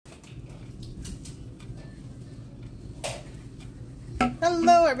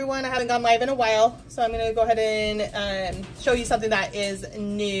Hello everyone, I haven't gone live in a while, so I'm going to go ahead and show you something that is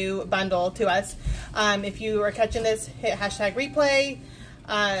new bundle to us. If you are catching this, hit hashtag replay.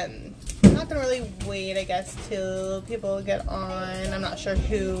 I'm not going to really wait, I guess, till people get on. I'm not sure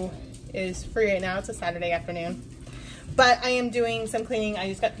who is free right now. It's a Saturday afternoon. But I am doing some cleaning.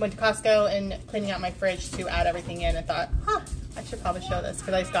 I just went to Costco and cleaning out my fridge to add everything in and thought, I should probably show this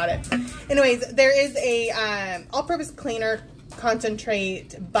because I just got it. Anyways, there is a all-purpose cleaner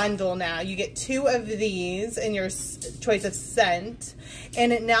concentrate bundle now. You get 2 of these in your choice of scent,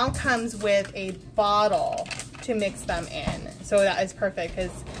 and it now comes with a bottle to mix them in. So that is perfect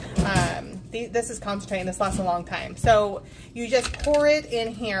because this is concentrate and this lasts a long time. So you just pour it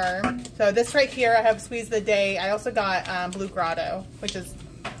in here. So this right here, I have Squeeze the Day. I also got Blue Grotto, which is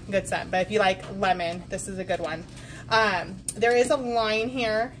a good scent, but if you like lemon, this is a good one. There is a line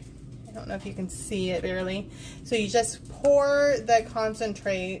here. I don't know if you can see it barely. So you just pour the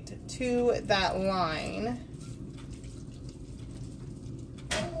concentrate to that line,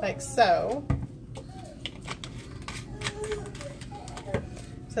 like so.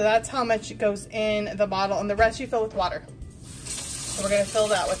 So that's how much goes in the bottle, and the rest you fill with water. So we're going to fill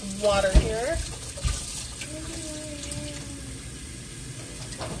that with water here.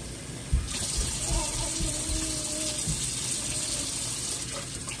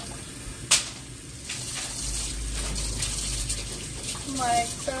 Like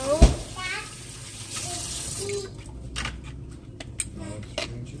so.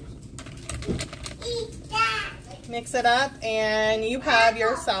 Mix it up and you have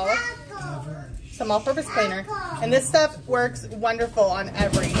yourself some all-purpose cleaner. And this stuff works wonderful on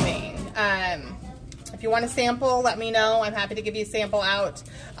everything. If you want a sample, let me know. I'm happy to give you a sample out.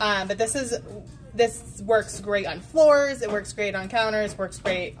 But this works great on floors, it works great on counters, works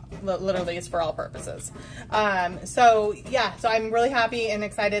great, literally it's for all purposes. So yeah, so I'm really happy and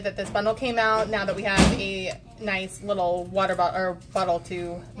excited that this bundle came out now that we have a nice little water bottle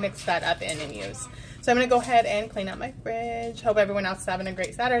to mix that up in and use. So I'm going to go ahead and clean up my fridge. Hope everyone else is having a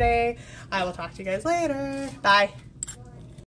great Saturday. I will talk to you guys later. Bye.